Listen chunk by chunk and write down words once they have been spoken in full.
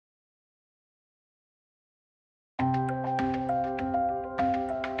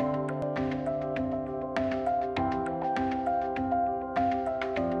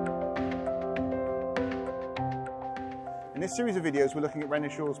this series of videos, we're looking at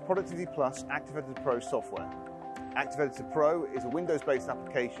Renishaw's Productivity Plus Active Editor Pro software. Active Editor Pro is a Windows-based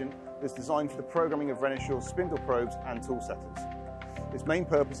application that's designed for the programming of Renishaw's spindle probes and tool setters. Its main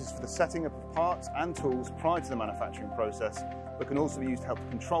purpose is for the setting up of parts and tools prior to the manufacturing process, but can also be used to help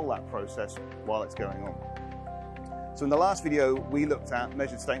control that process while it's going on. So in the last video, we looked at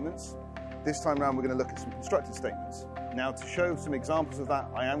measured statements. This time around, we're going to look at some constructed statements. Now, to show some examples of that,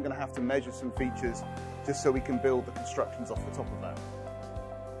 I am going to have to measure some features just so we can build the constructions off the top of that.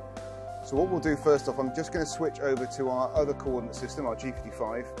 So what we'll do first off, I'm just going to switch over to our other coordinate system, our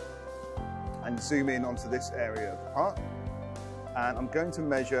G55, and zoom in onto this area of the part. And I'm going to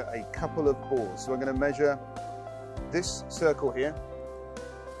measure a couple of bores. So I'm going to measure this circle here,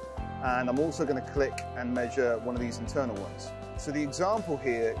 and I'm also going to click and measure one of these internal ones. So the example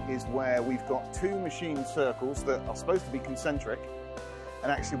here is where we've got two machined circles that are supposed to be concentric,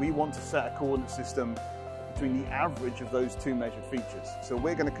 and actually we want to set a coordinate system between the average of those two measured features. So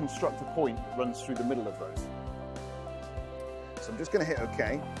we're going to construct a point that runs through the middle of those. So I'm just going to hit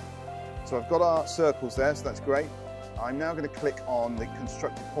OK. So I've got our circles there, so that's great. I'm now going to click on the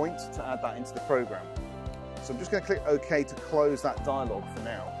constructed point to add that into the program. So I'm just going to click OK to close that dialog for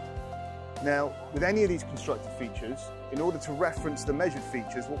now. Now, with any of these constructed features, in order to reference the measured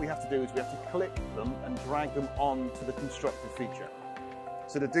features, what we have to do is we have to click them and drag them onto the constructed feature.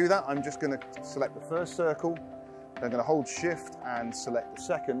 So to do that, I'm just going to select the first circle, then I'm going to hold Shift and select the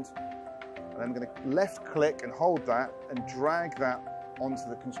second, and I'm going to left click and hold that and drag that onto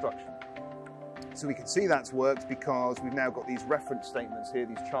the construction. So we can see that's worked because we've now got these reference statements here,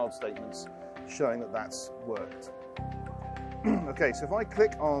 these child statements, showing that that's worked. Okay, so if I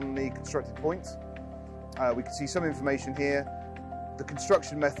click on the constructed point, we can see some information here. The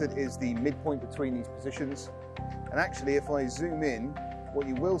construction method is the midpoint between these positions. And actually, if I zoom in, what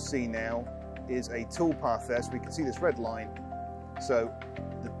you will see now is a toolpath there, so we can see this red line. So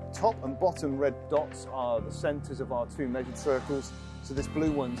the top and bottom red dots are the centers of our two measured circles, so this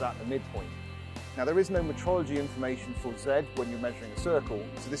blue one's at the midpoint. Now, there is no metrology information for Z when you're measuring a circle,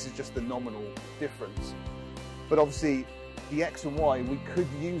 so this is just the nominal difference. But obviously, the X and Y, we could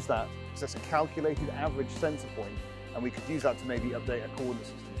use that, because that's a calculated average center point, and we could use that to maybe update a coordinate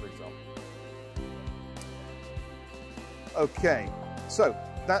system, for example. Okay, so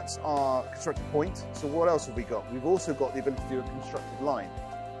that's our constructed point. So what else have we got? We've also got the ability to do a constructed line.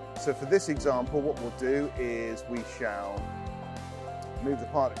 So for this example, what we'll do is we shall move the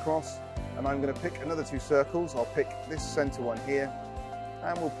part across, and I'm going to pick another two circles. I'll pick this center one here,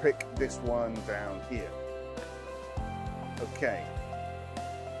 and we'll pick this one down here. Okay,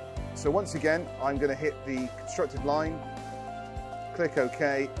 so once again, I'm going to hit the constructed line, click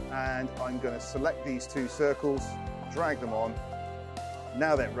OK, and I'm going to select these two circles, drag them on.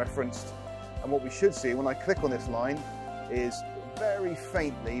 Now they're referenced, and what we should see when I click on this line is very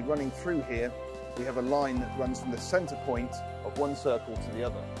faintly running through here, we have a line that runs from the center point of one circle to the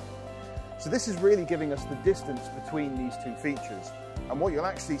other. So this is really giving us the distance between these two features, and what you'll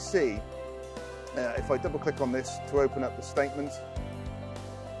actually see if I double click on this to open up the statement,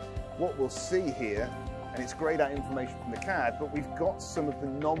 what we'll see here, and it's grayed out information from the CAD, but we've got some of the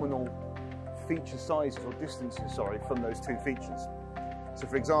nominal feature sizes or distances, from those two features. So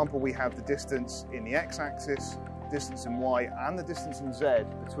for example, we have the distance in the x-axis, distance in y, and the distance in z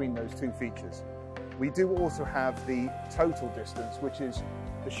between those two features. We do also have the total distance, which is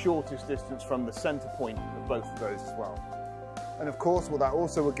the shortest distance from the center point of both of those as well. And of course, what that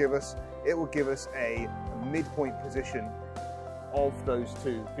also will give us, it will give us a midpoint position of those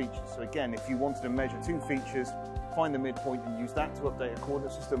two features. So again, if you wanted to measure two features, find the midpoint and use that to update a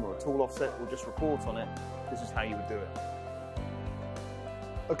coordinate system or a tool offset, or just report on it, this is how you would do it.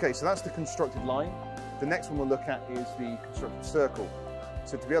 Okay, so that's the constructed line. The next one we'll look at is the constructed circle.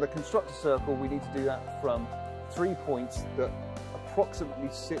 So to be able to construct a circle, we need to do that from 3 points that approximately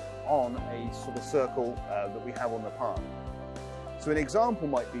sit on a sort of circle that we have on the part. So an example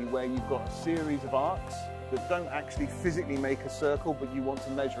might be where you've got a series of arcs that don't actually physically make a circle, but you want to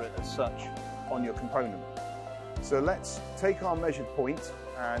measure it as such on your component. So let's take our measured point,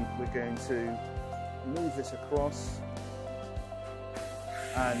 and we're going to move this across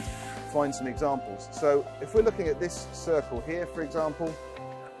and find some examples. So if we're looking at this circle here, for example,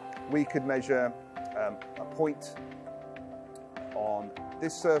 we could measure a point on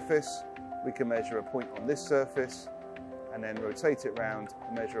this surface, we can measure a point on this surface, and then rotate it around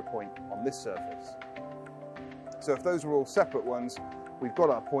and measure a point on this surface. So if those are all separate ones, we've got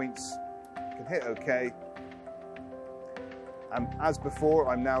our points, we can hit OK. And as before,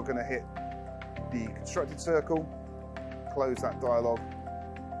 I'm now going to hit the constructed circle, close that dialog,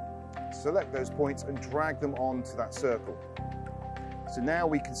 select those points and drag them onto that circle. So now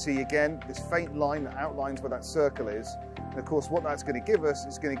we can see again this faint line that outlines where that circle is. And of course what that's going to give us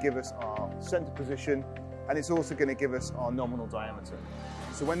is going to give us our center position, and it's also going to give us our nominal diameter.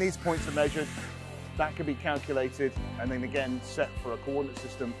 So when these points are measured, that can be calculated and then again set for a coordinate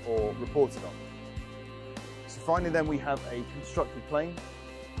system or reported on. So finally then we have a constructed plane,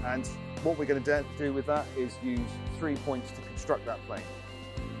 and what we're going to do with that is use 3 points to construct that plane.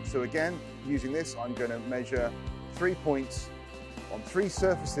 So again, using this, I'm going to measure 3 points on 3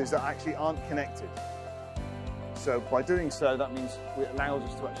 surfaces that actually aren't connected. So by doing so, that means it allows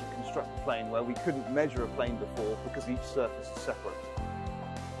us to actually construct a plane where we couldn't measure a plane before because each surface is separate.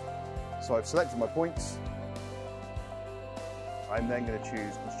 So I've selected my points. I'm then going to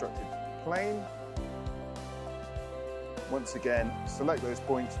choose constructed plane. Once again, select those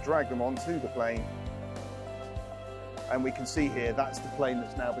points, drag them onto the plane, and we can see here that's the plane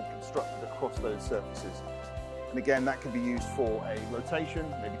that's now been constructed across those surfaces. And again, that can be used for a rotation,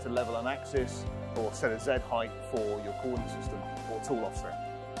 maybe to level an axis, or set a Z height for your coordinate system or tool offset.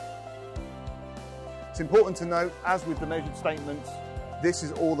 It's important to note, as with the measured statements, this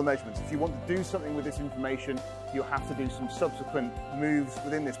is all the measurements. If you want to do something with this information, you'll have to do some subsequent moves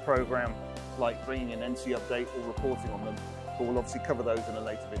within this program, like bringing an NC update or reporting on them, but we'll obviously cover those in a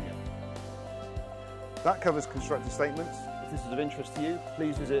later video. That covers constructed statements. If this is of interest to you,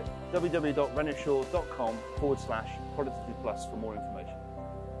 please visit www.renishaw.com/productivityplus for more information.